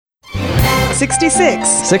66.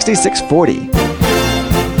 6640.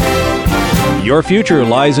 Your future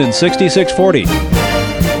lies in 6640.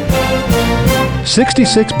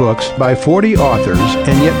 66 books by 40 authors,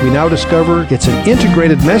 and yet we now discover it's an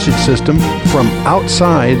integrated message system from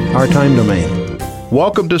outside our time domain.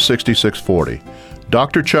 Welcome to 6640,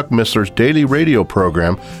 Dr. Chuck Missler's daily radio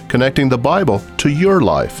program connecting the Bible to your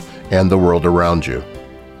life and the world around you.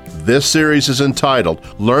 This series is entitled,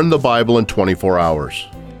 Learn the Bible in 24 Hours.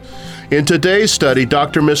 In today's study,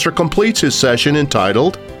 Dr. Missler completes his session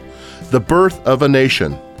entitled, The Birth of a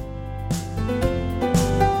Nation.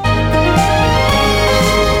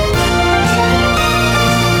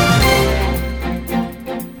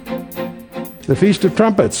 The Feast of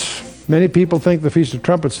Trumpets. Many people think the Feast of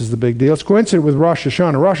Trumpets is the big deal. It's coincident with Rosh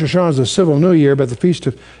Hashanah. Rosh Hashanah is a civil new year, but the Feast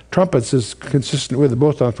of Trumpets is consistent with it,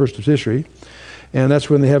 both on 1st of Tishri. And that's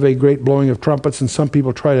when they have a great blowing of trumpets, and some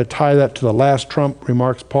people try to tie that to the last trump,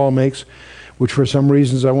 remarks Paul makes, which for some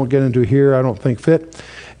reasons I won't get into here, I don't think fit.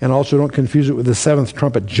 And also don't confuse it with the seventh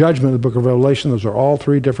trumpet judgment of the book of Revelation. Those are all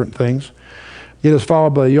three different things. It is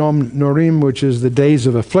followed by Yom Norim, which is the days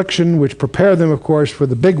of affliction, which prepare them, of course, for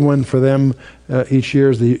the big one for them each year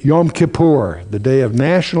is the Yom Kippur, the day of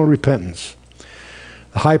national repentance.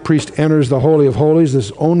 The high priest enters the Holy of Holies. This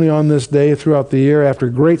is only on this day throughout the year after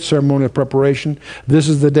great ceremonial preparation. This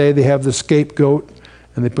is the day they have the scapegoat,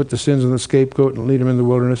 and they put the sins on the scapegoat and lead them in the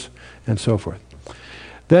wilderness, and so forth.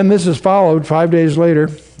 Then this is followed 5 days later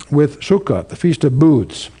with Sukkot, the Feast of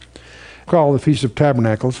Booths, called the Feast of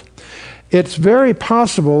Tabernacles. It's very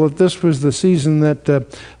possible that this was the season that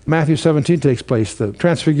Matthew 17 takes place, the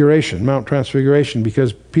Transfiguration, Mount Transfiguration,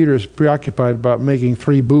 because Peter is preoccupied about making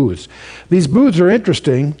 3 booths. These booths are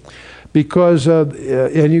interesting because,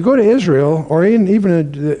 and you go to Israel, or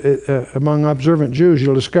even among observant Jews,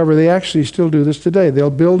 you'll discover they actually still do this today.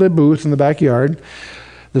 They'll build a booth in the backyard.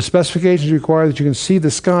 The specifications require that you can see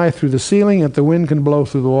the sky through the ceiling and the wind can blow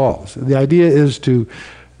through the walls. The idea is to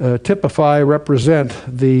represent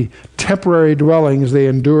the temporary dwellings they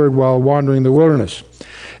endured while wandering the wilderness.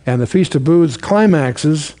 And the Feast of Booths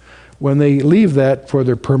climaxes when they leave that for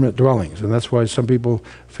their permanent dwellings. And that's why some people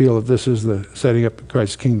feel that this is the setting up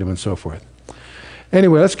Christ's kingdom and so forth.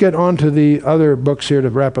 Anyway, let's get on to the other books here to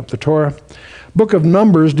wrap up the Torah. Book of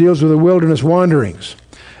Numbers deals with the wilderness wanderings.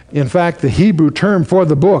 In fact, the Hebrew term for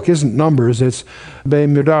the book isn't Numbers, it's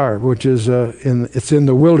Be'mudar, which is it's in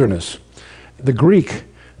the wilderness. The Greek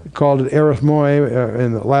called it arithmoi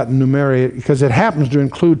in the Latin numeri because it happens to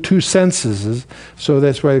include 2 censuses, so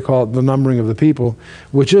that's why they call it the numbering of the people,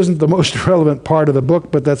 which isn't the most relevant part of the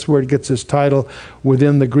book, but that's where it gets its title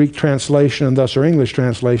within the Greek translation and thus our English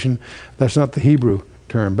translation. That's not the Hebrew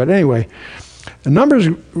term. But anyway, Numbers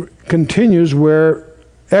continues where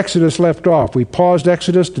Exodus left off. We paused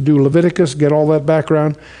Exodus to do Leviticus, get all that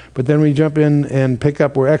background, but then we jump in and pick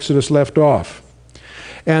up where Exodus left off.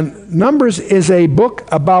 And Numbers is a book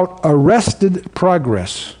about arrested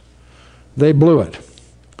progress. They blew it.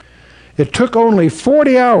 It took only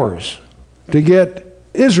 40 hours to get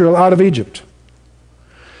Israel out of Egypt.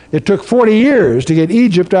 It took 40 years to get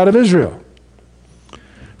Egypt out of Israel.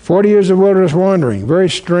 40 years of wilderness wandering. Very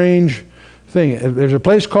strange thing. There's a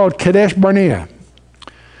place called Kadesh Barnea.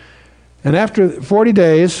 And after 40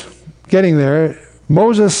 days getting there,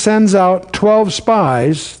 Moses sends out 12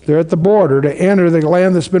 spies, they're at the border, to enter the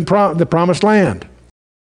land that's been the promised land.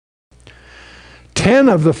 10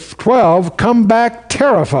 of the 12 come back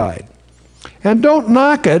terrified. And don't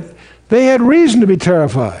knock it, they had reason to be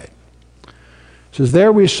terrified. It says,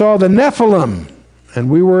 there we saw the Nephilim, and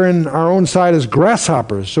we were in our own sight as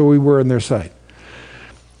grasshoppers, so we were in their sight.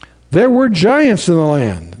 There were giants in the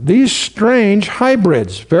land, these strange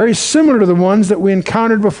hybrids, very similar to the ones that we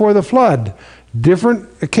encountered before the flood. Different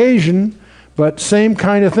occasion, but same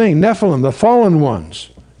kind of thing. Nephilim, the fallen ones.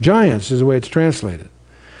 Giants is the way it's translated.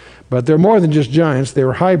 But they're more than just giants. They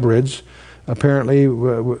were hybrids, apparently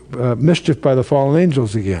mischief by the fallen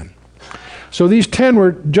angels again. So these 10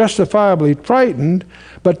 were justifiably frightened,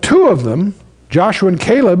 but 2 of them, Joshua and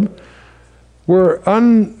Caleb, were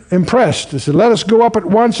unimpressed. They said, let us go up at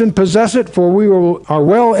once and possess it, for we are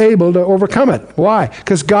well able to overcome it. Why?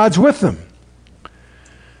 Because God's with them.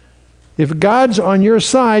 If God's on your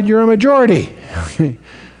side, you're a majority.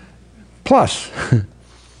 Plus.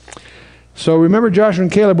 So remember, Joshua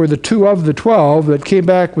and Caleb were the 2 of the 12 that came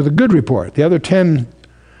back with a good report. The other 10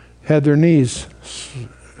 had their knees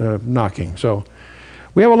knocking. So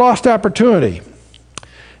we have a lost opportunity.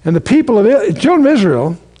 And the people of children of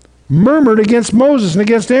Israel murmured against Moses and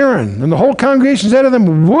against Aaron. And the whole congregation said to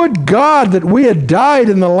them, would God that we had died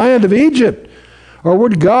in the land of Egypt, or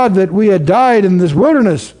would God that we had died in this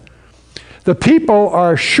wilderness. The people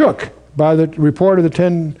are shook by the report of the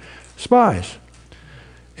 10 spies.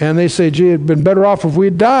 And they say, gee, it'd been better off if we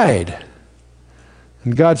had died.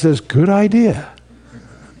 And God says, good idea.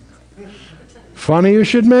 Funny you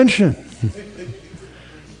should mention.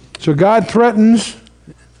 So God threatens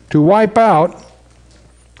to wipe out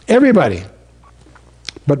everybody.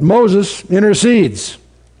 But Moses intercedes.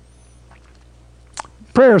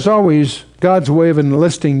 Prayer is always God's way of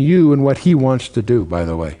enlisting you in what he wants to do, by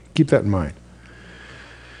the way. Keep that in mind.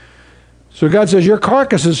 So God says, your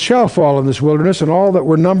carcasses shall fall in this wilderness, and all that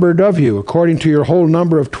were numbered of you, according to your whole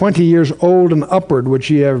number of 20 years old and upward, which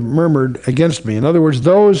ye have murmured against me. In other words,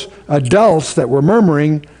 those adults that were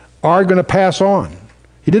murmuring are going to pass on.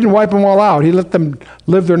 He didn't wipe them all out. He let them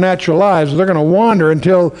live their natural lives. They're going to wander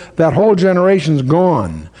until that whole generation's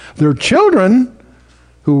gone. Their children,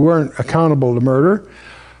 who weren't accountable to murder,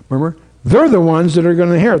 remember, they're the ones that are going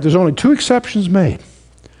to inherit. There's only 2 exceptions made.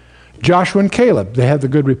 Joshua and Caleb, they have the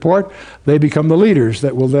good report. They become the leaders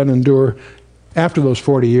that will then endure after those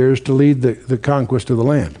 40 years to lead the conquest of the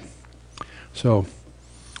land. So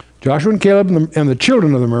Joshua and Caleb and the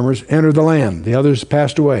children of the murmurers entered the land. The others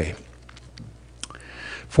passed away.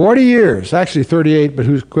 40 years, actually 38, but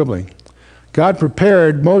who's quibbling? God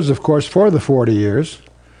prepared Moses, of course, for the 40 years.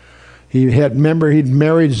 He'd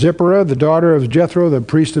married Zipporah, the daughter of Jethro, the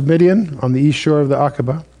priest of Midian, on the east shore of the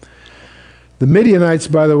Aqaba. The Midianites,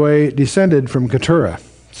 by the way, descended from Keturah,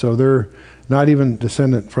 so they're not even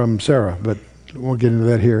descendant from Sarah, but we won't get into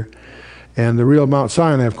that here. And the real Mount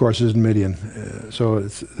Sinai, of course, is in Midian, so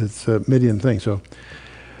it's a Midian thing. So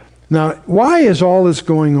now, why is all this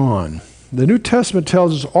going on? The New Testament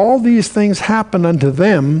tells us all these things happen unto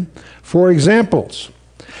them for examples,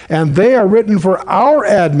 and they are written for our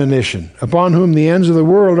admonition, upon whom the ends of the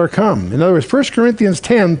world are come. In other words, 1 Corinthians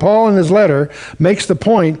 10, Paul in his letter makes the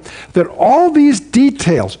point that all these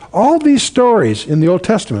details, all these stories in the Old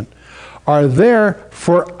Testament are there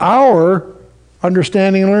for our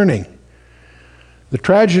understanding and learning. The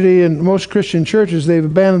tragedy in most Christian churches, they've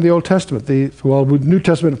abandoned the Old Testament. The New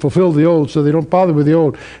Testament fulfilled the Old, so they don't bother with the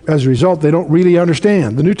Old. As a result, they don't really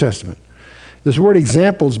understand the New Testament. This word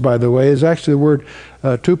examples, by the way, is actually the word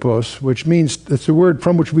tupos, which means it's the word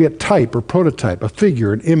from which we get type or prototype, a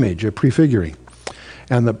figure, an image, a prefiguring.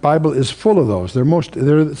 And the Bible is full of those. They're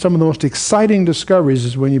some of the most exciting discoveries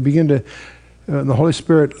is when you begin to, the Holy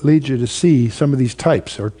Spirit leads you to see some of these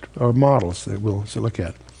types or models that we'll look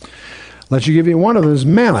at. Let you give you one of them is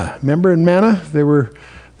manna. Remember in manna,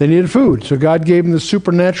 they needed food, so God gave them the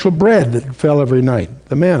supernatural bread that fell every night,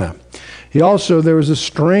 the manna. There was a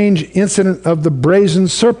strange incident of the brazen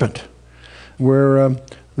serpent, where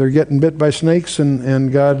they're getting bit by snakes,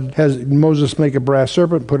 and God has Moses make a brass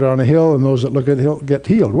serpent, put it on a hill, and those that look at the hill get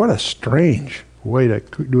healed. What a strange way to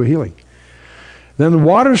do a healing. Then the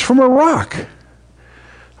waters from a rock. How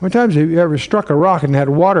many times have you ever struck a rock and had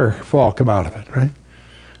waterfall come out of it, right?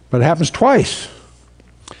 But it happens twice.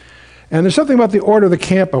 And there's something about the order of the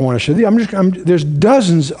camp I want to show you. There's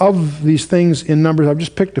dozens of these things in Numbers. I've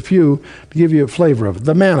just picked a few to give you a flavor of it.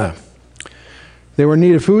 The manna. They were in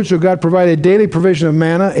need of food, so God provided daily provision of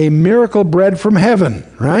manna, a miracle bread from heaven,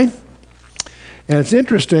 right? And it's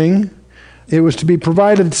interesting, it was to be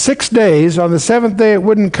provided 6 days. On the 7th day, it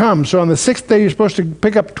wouldn't come. So on the 6th day, you're supposed to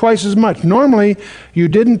pick up twice as much. Normally, you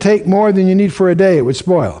didn't take more than you need for a day. It would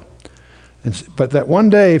spoil. But that one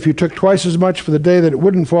day, if you took twice as much for the day that it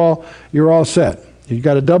wouldn't fall, you're all set. You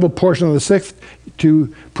got a double portion on the 6th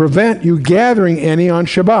to prevent you gathering any on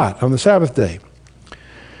Shabbat, on the Sabbath day.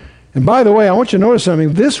 And by the way, I want you to notice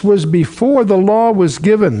something. This was before the law was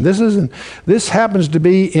given. This happens to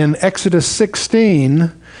be in Exodus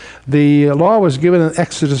 16. The law was given in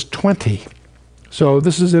Exodus 20. So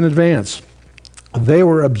this is in advance. They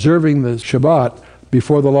were observing the Shabbat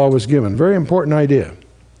before the law was given. Very important idea.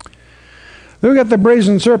 Then we got the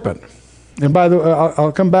brazen serpent. And by the way,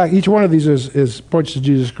 I'll come back. Each one of these points to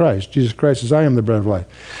Jesus Christ. Jesus Christ says, I am the bread of life.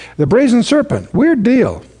 The brazen serpent, weird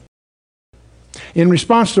deal. In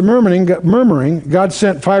response to murmuring, God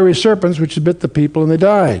sent fiery serpents which bit the people and they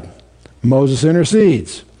died. Moses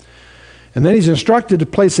intercedes. And then he's instructed to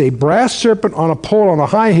place a brass serpent on a pole on a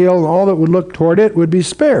high hill, and all that would look toward it would be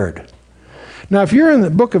spared. Now, if you're in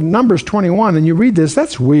the book of Numbers 21 and you read this,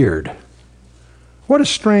 that's weird. What a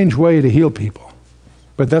strange way to heal people.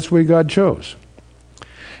 But that's the way God chose.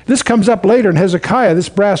 This comes up later in Hezekiah. This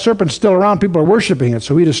brass serpent's still around. People are worshiping it,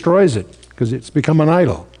 so he destroys it because it's become an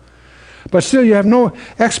idol. But still, you have no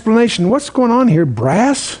explanation. What's going on here?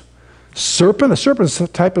 Brass? Serpent? A serpent's a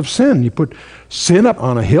type of sin. You put sin up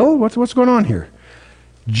on a hill? What's going on here?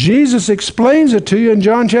 Jesus explains it to you in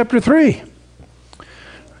John chapter 3.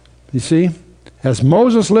 You see? As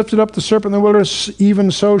Moses lifted up the serpent in the wilderness, even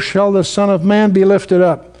so shall the Son of Man be lifted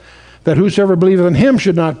up, that whosoever believeth in him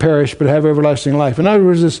should not perish, but have everlasting life. In other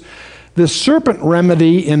words, this serpent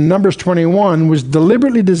remedy in Numbers 21 was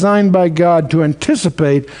deliberately designed by God to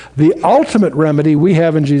anticipate the ultimate remedy we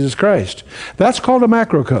have in Jesus Christ. That's called a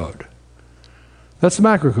macro code. That's the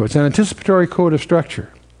macro code. It's an anticipatory code of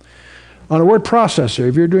structure. On a word processor,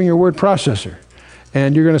 if you're doing your word processor,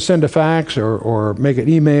 and you're going to send a fax or make an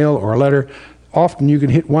email or a letter, often you can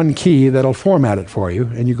hit one key that'll format it for you,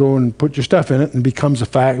 and you go and put your stuff in it and it becomes a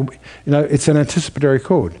fact. It's an anticipatory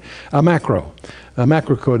code, a macro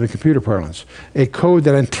code in computer parlance, a code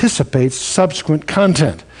that anticipates subsequent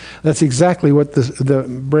content. That's exactly what the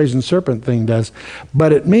brazen serpent thing does.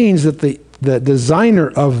 But it means that the designer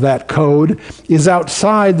of that code is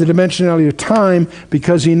outside the dimensionality of time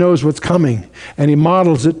because he knows what's coming, and he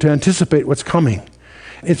models it to anticipate what's coming.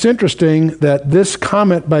 It's interesting that this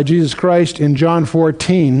comment by Jesus Christ in John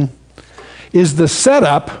 14 is the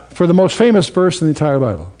setup for the most famous verse in the entire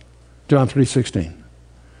Bible, John 3:16.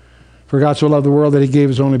 For God so loved the world that he gave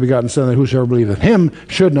his only begotten Son, that whosoever believeth in him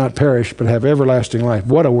should not perish, but have everlasting life.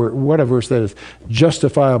 What a verse that is.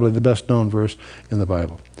 Justifiably the best known verse in the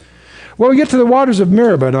Bible. Well, we get to the waters of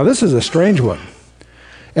Meribah. Now, this is a strange one.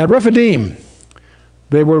 At Rephidim,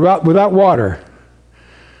 they were without water.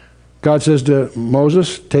 God says to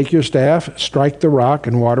Moses, take your staff, strike the rock,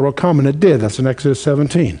 and water will come. And it did. That's in Exodus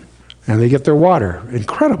 17. And they get their water.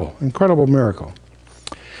 Incredible, incredible miracle.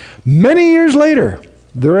 Many years later,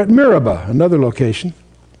 they're at Meribah, another location.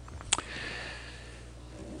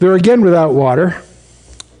 They're again without water.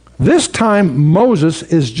 This time, Moses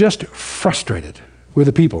is just frustrated with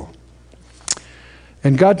the people.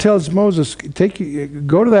 And God tells Moses,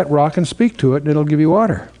 go to that rock and speak to it, and it'll give you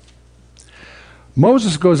water.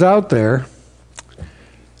 Moses goes out there,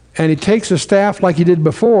 and he takes a staff like he did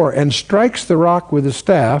before and strikes the rock with his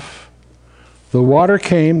staff. The water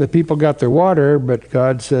came, the people got their water, but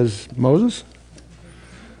God says, Moses?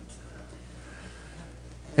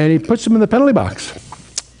 And he puts him in the penalty box.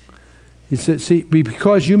 He said, see,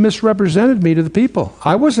 because you misrepresented me to the people.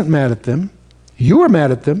 I wasn't mad at them. You were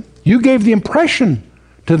mad at them. You gave the impression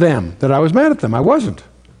to them that I was mad at them. I wasn't.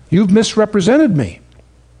 You've misrepresented me.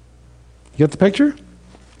 You get the picture?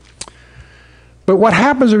 But what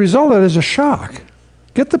happens as a result of that is a shock.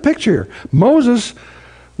 Get the picture. Moses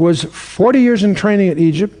was 40 years in training at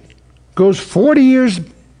Egypt, goes 40 years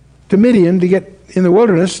to Midian to get in the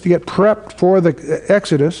wilderness, to get prepped for the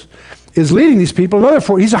Exodus, is leading these people another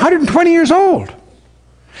 40. He's 120 years old.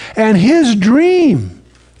 And his dream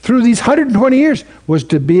through these 120 years was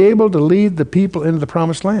to be able to lead the people into the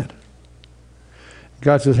promised land.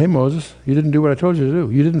 God says, hey, Moses, you didn't do what I told you to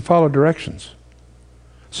do. You didn't follow directions.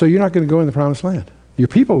 So you're not going to go in the promised land. Your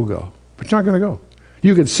people will go, but you're not going to go.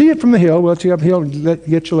 You can see it from the hill. We'll let you up the hill and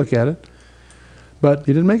get you a look at it. But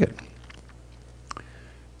you didn't make it.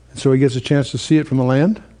 And so he gets a chance to see it from the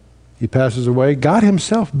land. He passes away. God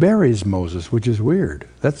himself buries Moses, which is weird.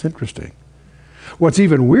 That's interesting. What's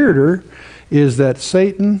even weirder is that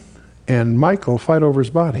Satan and Michael fight over his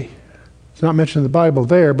body. It's not mentioned in the Bible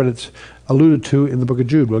there, but it's alluded to in the book of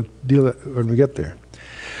Jude. We'll deal with it when we get there.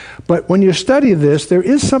 But when you study this, there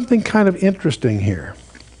is something kind of interesting here.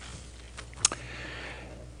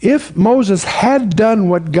 If Moses had done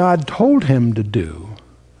what God told him to do,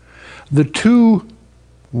 the two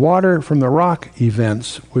water from the rock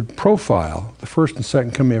events would profile the first and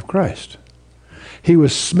second coming of Christ. He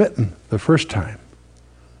was smitten the first time,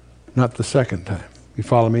 not the second time. You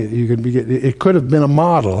follow me? It could have been a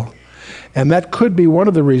model. And that could be one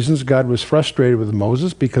of the reasons God was frustrated with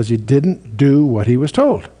Moses, because he didn't do what he was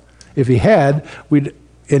told. If he had, we'd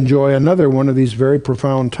enjoy another one of these very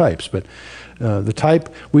profound types. But the type,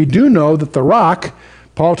 we do know that the rock,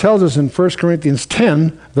 Paul tells us in 1 Corinthians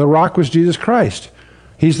 10, the rock was Jesus Christ.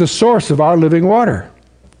 He's the source of our living water.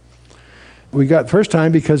 We got the first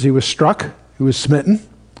time because he was struck, he was smitten.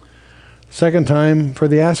 Second time for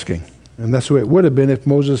the asking. And that's the way it would have been if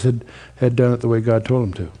Moses had done it the way God told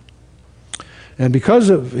him to. And because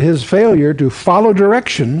of his failure to follow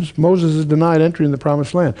directions, Moses is denied entry in the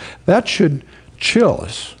promised land. That should chill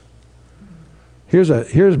us.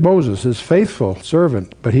 Here's Moses, his faithful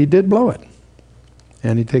servant, but he did blow it.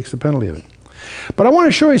 And he takes the penalty of it. But I want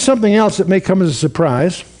to show you something else that may come as a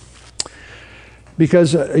surprise,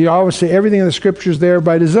 because you always say everything in the Scripture is there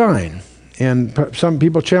by design. And some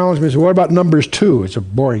people challenge me and say, what about Numbers 2? It's a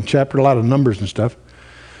boring chapter, a lot of numbers and stuff.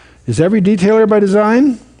 Is every detail there by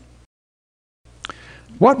design?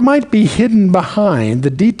 What might be hidden behind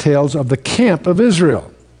the details of the camp of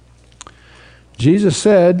Israel? Jesus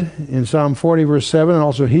said in Psalm 40, verse 7, and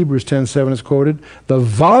also Hebrews 10:7 is quoted, "The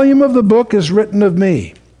volume of the book is written of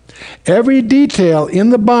me." Every detail in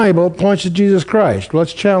the Bible points to Jesus Christ.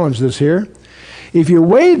 Let's challenge this here. If you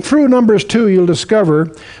wade through Numbers 2, you'll discover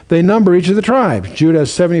they number each of the tribes. Judah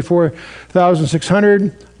has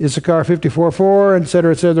 74,600, Issachar 54,400,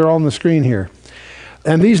 etc., etc. They're all on the screen here.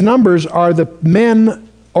 And these numbers are the men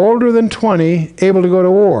older than 20 able to go to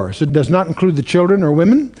war. So it does not include the children or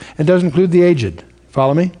women. It doesn't include the aged.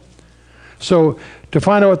 Follow me? So to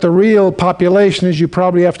find out what the real population is, you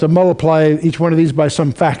probably have to multiply each one of these by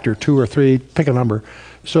some factor, 2 or 3, pick a number.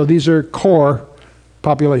 So these are core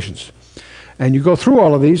populations. And you go through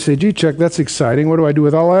all of these, say, gee, Chuck, that's exciting. What do I do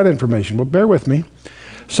with all that information? Well, bear with me.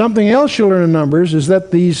 Something else you'll learn in Numbers is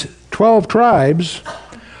that these 12 tribes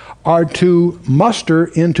are to muster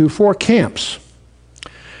into 4 camps.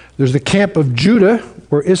 There's the camp of Judah,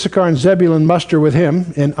 where Issachar and Zebulun muster with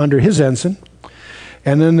him and under his ensign.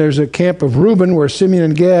 And then there's a camp of Reuben, where Simeon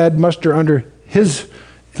and Gad muster under his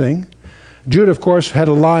thing. Judah, of course, had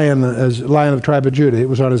a lion as lion of the tribe of Judah. It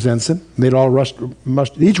was on his ensign. They'd all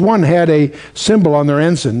muster. Each one had a symbol on their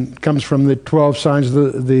ensign. It comes from the 12 signs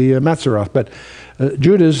of the Mazzaroth. But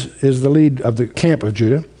Judah's is the lead of the camp of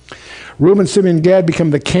Judah. Reuben, Simeon, and Gad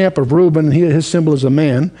become the camp of Reuben. His symbol is a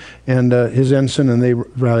man and his ensign, and they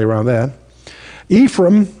rally around that.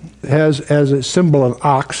 Ephraim has as a symbol an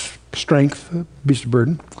ox, strength, beast of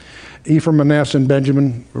burden. Ephraim, Manasseh, and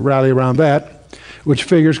Benjamin rally around that, which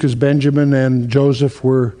figures because Benjamin and Joseph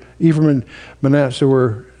were, Ephraim and Manasseh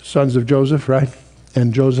were sons of Joseph, right?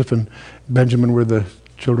 And Joseph and Benjamin were the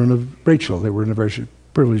children of Rachel. They were in a very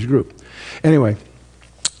privileged group. Anyway,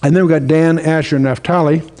 and then we got Dan, Asher, and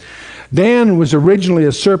Naphtali. Dan was originally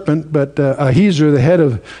a serpent, but Ahiezer, the head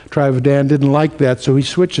of the tribe of Dan, didn't like that, so he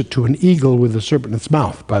switched it to an eagle with a serpent in its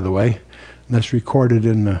mouth, by the way. And that's recorded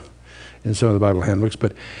in some of the Bible handbooks.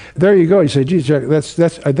 But there you go. You say, geez, Jack,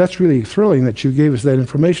 that's really thrilling that you gave us that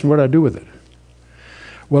information. What do I do with it?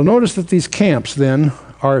 Well, notice that these camps, then,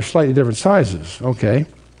 are slightly different sizes. Okay.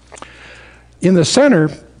 In the center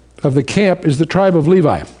of the camp is the tribe of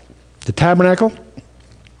Levi. The tabernacle,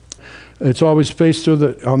 it's always faced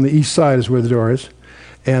on the east side is where the door is.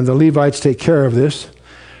 And the Levites take care of this.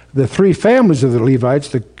 The 3 families of the Levites,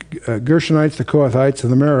 the Gershonites, the Kohathites,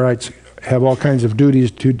 and the Merarites, have all kinds of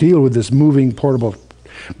duties to deal with this moving portable.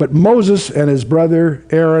 But Moses and his brother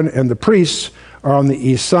Aaron and the priests are on the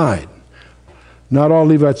east side. Not all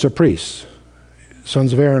Levites are priests.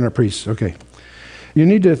 Sons of Aaron are priests. Okay. You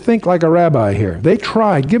need to think like a rabbi here. They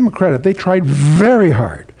tried, give them credit, they tried very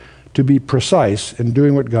hard to be precise in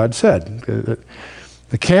doing what God said.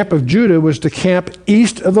 The camp of Judah was to camp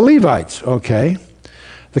east of the Levites, okay?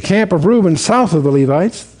 The camp of Reuben south of the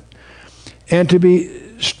Levites, and to be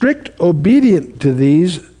strict obedient to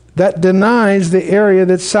these, that denies the area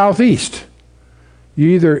that's southeast. You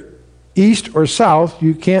either east or south.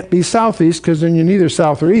 You can't be southeast because then you're neither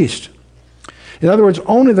south or east. In other words,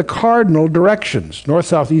 only the cardinal directions, north,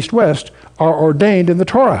 south, east, west, are ordained in the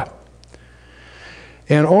Torah.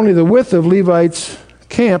 And only the width of Levites'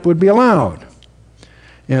 camp would be allowed.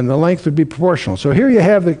 And the length would be proportional. So here you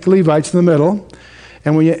have the Levites in the middle.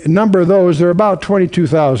 And when you number those, there are about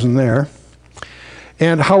 22,000 there.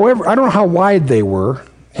 And however, I don't know how wide they were,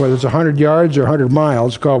 whether it's 100 yards or 100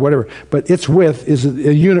 miles, called whatever, but its width is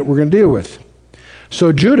a unit we're going to deal with.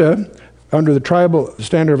 So Judah, under the tribal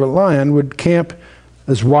standard of a lion, would camp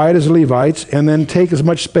as wide as the Levites and then take as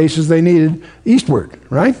much space as they needed eastward,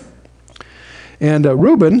 right? And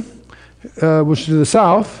Reuben was to the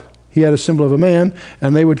south. He had a symbol of a man,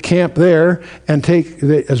 and they would camp there and take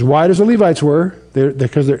as wide as the Levites were,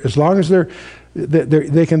 because as long as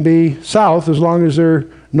they can be south, as long as they're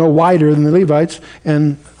no wider than the Levites,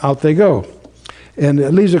 and out they go. And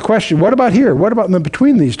it leaves a question, what about here? What about in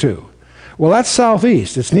between these two? Well, that's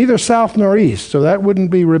southeast. It's neither south nor east, so that wouldn't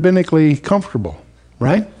be rabbinically comfortable,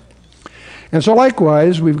 right? And so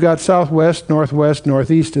likewise, we've got southwest, northwest,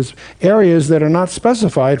 northeast as areas that are not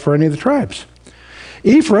specified for any of the tribes.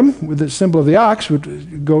 Ephraim, with the symbol of the ox,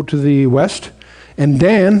 would go to the west, and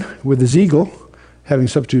Dan, with his eagle, having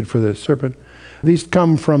substituted for the serpent. These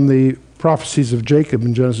come from the prophecies of Jacob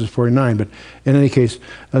in Genesis 49, but in any case,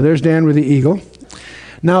 there's Dan with the eagle.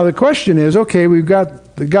 Now the question is, okay, we've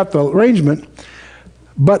got the arrangement,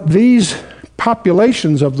 but these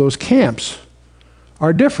populations of those camps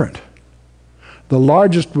are different. The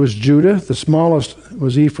largest was Judah, the smallest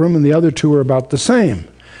was Ephraim, and the other two are about the same.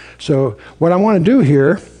 So what I want to do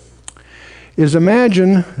here is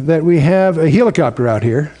imagine that we have a helicopter out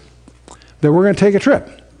here that we're going to take a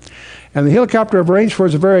trip. And the helicopter I've arranged for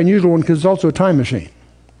is a very unusual one because it's also a time machine.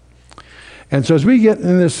 And so as we get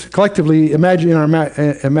in this, collectively imagine in our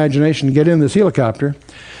imagination, get in this helicopter,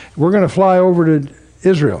 we're going to fly over to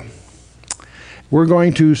Israel. We're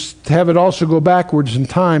going to have it also go backwards in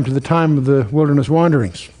time to the time of the wilderness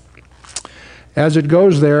wanderings. As it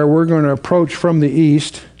goes there, we're going to approach from the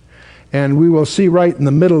east, and we will see right in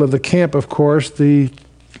the middle of the camp, of course, the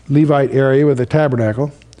Levite area with the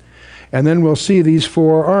tabernacle. And then we'll see these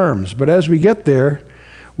 4 arms. But as we get there,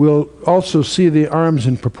 we'll also see the arms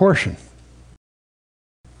in proportion.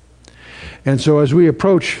 And so as we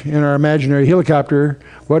approach in our imaginary helicopter,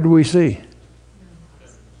 what do we see?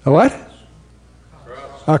 A what?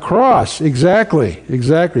 A cross, exactly.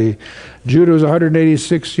 Judah was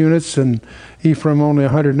 186 units, and Ephraim only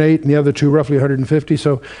 108, and the other 2 roughly 150.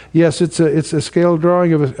 So yes, it's a scale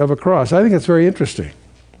drawing of a cross. I think it's very interesting.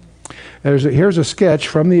 Here's a sketch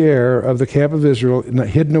from the air of the camp of Israel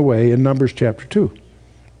hidden away in Numbers chapter 2,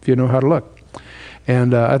 if you know how to look.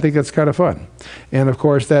 And I think that's kind of fun. And of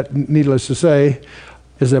course, that, needless to say,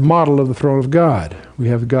 is a model of the throne of God. We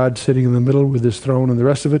have God sitting in the middle with his throne and the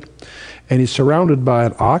rest of it. And he's surrounded by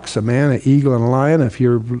an ox, a man, an eagle, and a lion. If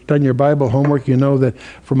you've done your Bible homework, you know that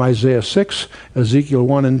from Isaiah 6, Ezekiel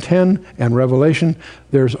 1 and 10, and Revelation,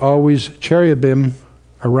 there's always cherubim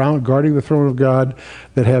around guarding the throne of God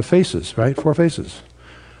that have faces, right? 4 faces.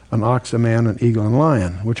 An ox, a man, an eagle, and a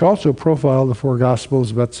lion, which also profile the 4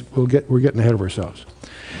 Gospels, but we're getting ahead of ourselves.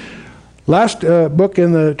 Last book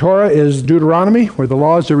in the Torah is Deuteronomy, where the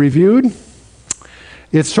laws are reviewed.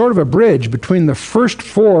 It's sort of a bridge between the first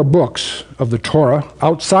 4 books of the Torah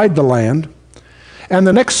outside the land and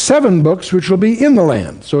the next 7 books which will be in the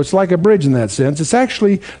land. So it's like a bridge in that sense. It's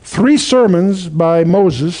actually 3 sermons by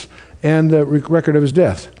Moses and the record of his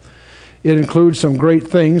death. It includes some great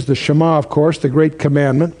things, the Shema, of course, the great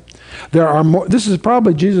commandment. There are more. This is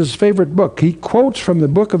probably Jesus' favorite book. He quotes from the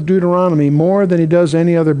book of Deuteronomy more than he does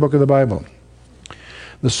any other book of the Bible.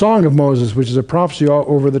 The Song of Moses, which is a prophecy all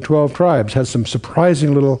over the 12 tribes, has some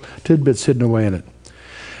surprising little tidbits hidden away in it.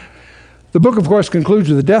 The book, of course, concludes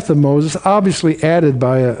with the death of Moses, obviously added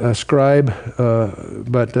by a scribe,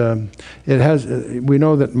 but it has. We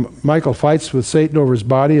know that Michael fights with Satan over his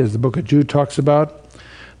body, as the book of Jude talks about.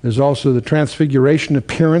 There's also the transfiguration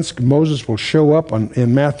appearance. Moses will show up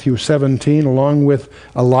in Matthew 17 along with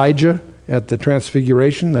Elijah at the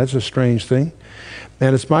transfiguration. That's a strange thing.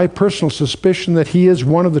 And it's my personal suspicion that he is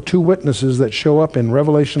one of the 2 witnesses that show up in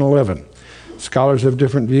Revelation 11. Scholars have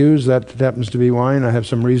different views. That happens to be why, and I have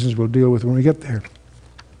some reasons we'll deal with when we get there.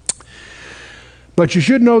 But you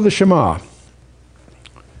should know the Shema.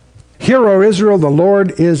 Hear, O Israel, the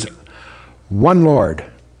Lord is one Lord.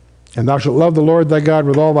 And thou shalt love the Lord thy God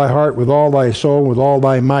with all thy heart, with all thy soul, with all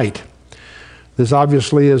thy might. This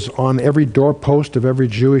obviously is on every doorpost of every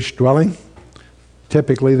Jewish dwelling.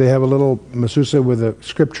 Typically, they have a little mezuzah with a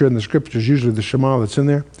scripture, and the scripture is usually the Shema that's in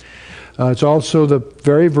there. It's also the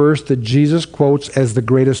very verse that Jesus quotes as the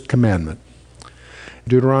greatest commandment.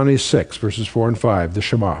 Deuteronomy 6, verses 4 and 5, the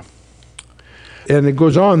Shema. And it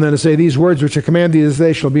goes on then to say, these words which I command thee this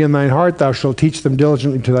day shall be in thine heart. Thou shalt teach them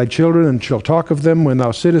diligently to thy children, and shalt talk of them when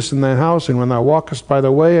thou sittest in thine house, and when thou walkest by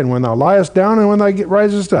the way, and when thou liest down, and when thou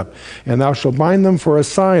risest up. And thou shalt bind them for a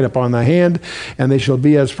sign upon thy hand, and they shall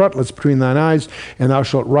be as frontlets between thine eyes, and thou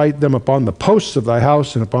shalt write them upon the posts of thy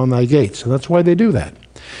house and upon thy gates. And that's why they do that.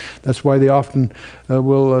 That's why they often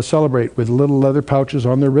will celebrate with little leather pouches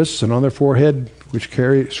on their wrists and on their forehead, which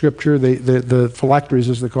carry scripture, the phylacteries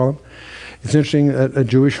as they call them. It's interesting that a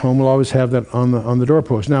Jewish home will always have that on the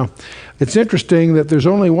doorpost. Now, it's interesting that there's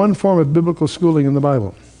only one form of biblical schooling in the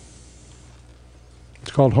Bible. It's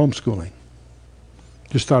called homeschooling.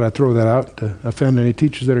 Just thought I'd throw that out to offend any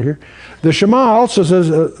teachers that are here. The Shema also says,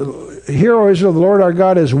 Hear, O Israel, the Lord our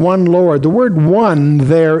God is one Lord. The word one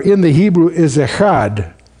there in the Hebrew is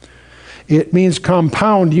echad. It means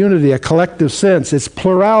compound unity, a collective sense. It's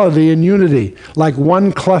plurality in unity, like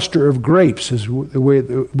one cluster of grapes is the way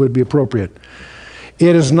it would be appropriate.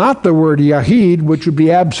 It is not the word Yahid, which would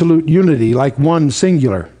be absolute unity, like one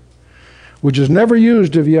singular, which is never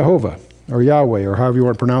used of Jehovah or Yahweh or however you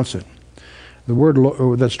want to pronounce it. The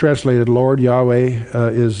word that's translated Lord, Yahweh,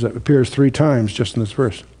 appears 3 times just in this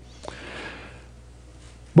verse.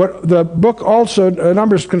 But the book also,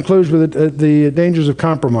 Numbers concludes with the dangers of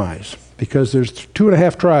compromise, because there's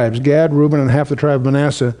 2.5 tribes, Gad, Reuben, and half the tribe of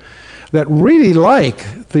Manasseh, that really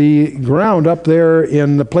like the ground up there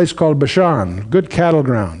in the place called Bashan, good cattle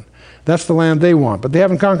ground. That's the land they want, but they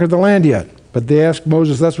haven't conquered the land yet. But they asked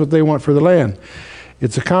Moses, that's what they want for the land.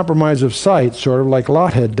 It's a compromise of sight, sort of like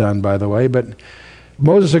Lot had done, by the way, but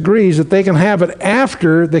Moses agrees that they can have it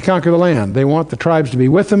after they conquer the land. They want the tribes to be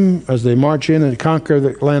with them as they march in and conquer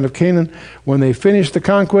the land of Canaan. When they finish the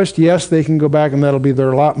conquest, yes, they can go back and that'll be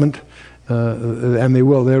their allotment, and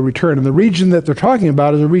they'll return. And the region that they're talking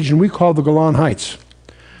about is a region we call the Golan Heights.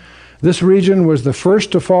 This region was the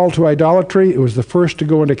first to fall to idolatry. It was the first to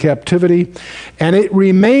go into captivity, and it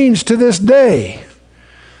remains to this day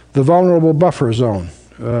the vulnerable buffer zone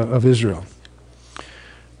of Israel.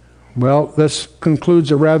 Well, this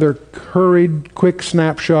concludes a rather hurried, quick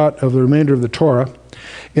snapshot of the remainder of the Torah.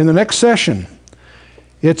 In the next session,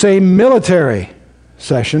 it's a military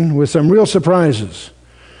session with some real surprises.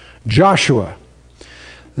 Joshua.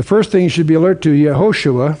 The first thing you should be alert to,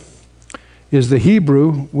 Yehoshua, is the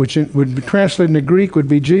Hebrew, which would be translated into Greek would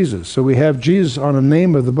be Jesus. So we have Jesus on a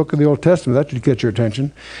name of the book of the Old Testament. That should get your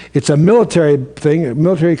attention. It's a military thing, a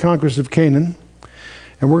military conquest of Canaan.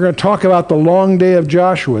 And we're going to talk about the long day of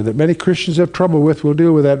Joshua that many Christians have trouble with. We'll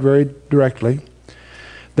deal with that very directly.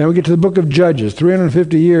 Then we get to the book of Judges,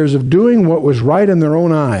 350 years of doing what was right in their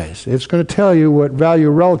own eyes. It's going to tell you what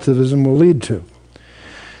value relativism will lead to.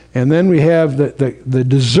 And then we have the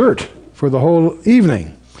dessert for the whole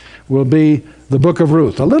evening will be the book of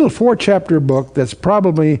Ruth, a little 4-chapter book that's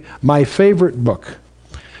probably my favorite book.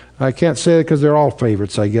 I can't say it because they're all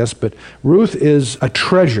favorites, I guess, but Ruth is a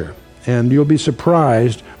treasure. And you'll be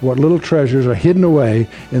surprised what little treasures are hidden away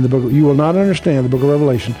in the book. You will not understand the book of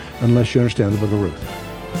Revelation unless you understand the book of Ruth.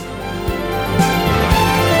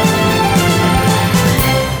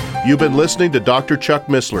 You've been listening to Dr. Chuck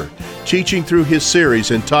Missler, teaching through his series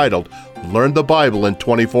entitled Learn the Bible in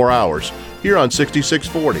 24 Hours, here on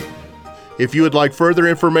 6640. If you would like further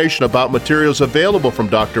information about materials available from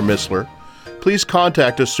Dr. Missler, please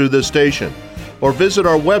contact us through this station or visit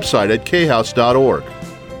our website at khouse.org.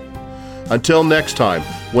 Until next time,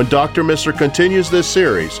 when Dr. Missler continues this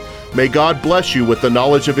series, may God bless you with the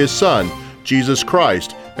knowledge of His Son, Jesus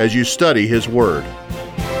Christ, as you study His Word.